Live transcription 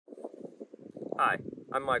Hi,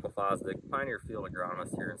 I'm Michael Fosdick, Pioneer Field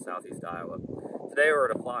Agronomist here in southeast Iowa. Today we're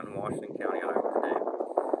at a plot in Washington County, Iowa today.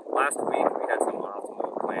 Last week we had some optimal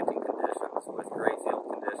planting conditions with great field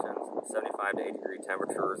conditions, 75 to 80 degree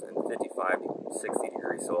temperatures and 55 to 60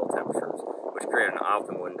 degree soil temperatures, which created an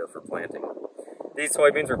optimal window for planting. These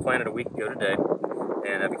soybeans were planted a week ago today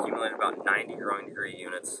and have accumulated about 90 growing degree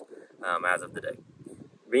units as of today.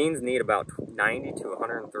 Beans need about 90 to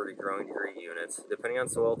 130 growing degree units, depending on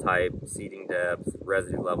soil type, seeding depth,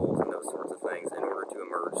 residue levels, and those sorts of things, in order to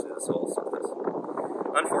emerge through the soil surface.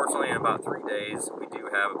 Unfortunately, in about 3 days, we do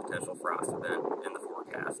have a potential frost event in the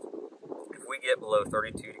forecast. If we get below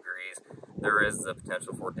 32 degrees, there is the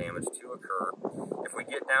potential for damage to occur. If we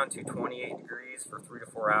get down to 28 degrees for 3 to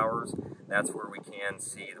 4 hours, that's where we can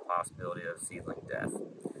see the possibility of seedling death.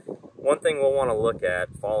 One thing we'll want to look at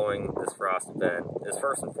following this frost event is,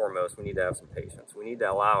 first and foremost, we need to have some patience. We need to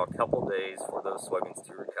allow a couple days for those soybeans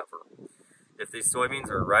to recover. If these soybeans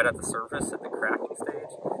are right at the surface at the cracking stage,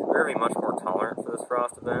 they're going to be much more tolerant for this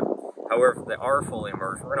frost event. However, if they are fully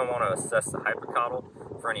emerged, we're going to want to assess the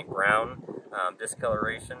hypocotyl for any brown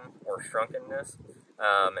discoloration or shrunkenness.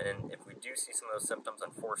 And if we do see some of those symptoms,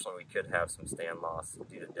 unfortunately, we could have some stand loss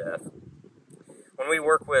due to death. When we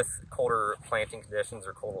work with colder planting conditions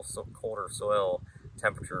or colder soil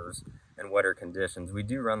temperatures and wetter conditions, we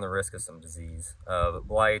do run the risk of some disease,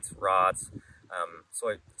 blights, rots,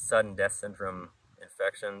 sudden death syndrome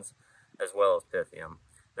infections, as well as pythium.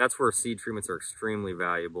 That's where seed treatments are extremely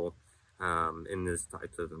valuable in these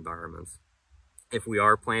types of environments. If we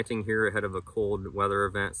are planting here ahead of a cold weather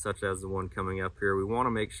event such as the one coming up here, we want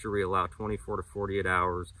to make sure we allow 24 to 48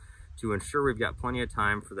 hours to ensure we've got plenty of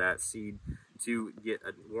time for that seed to get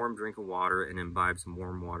a warm drink of water and imbibe some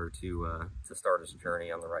warm water to start its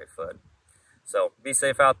journey on the right foot. So be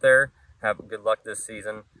safe out there, have good luck this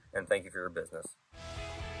season, and thank you for your business.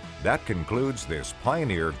 That concludes this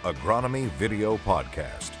Pioneer Agronomy video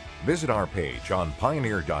podcast. Visit our page on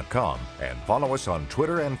pioneer.com and follow us on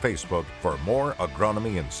Twitter and Facebook for more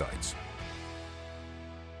agronomy insights.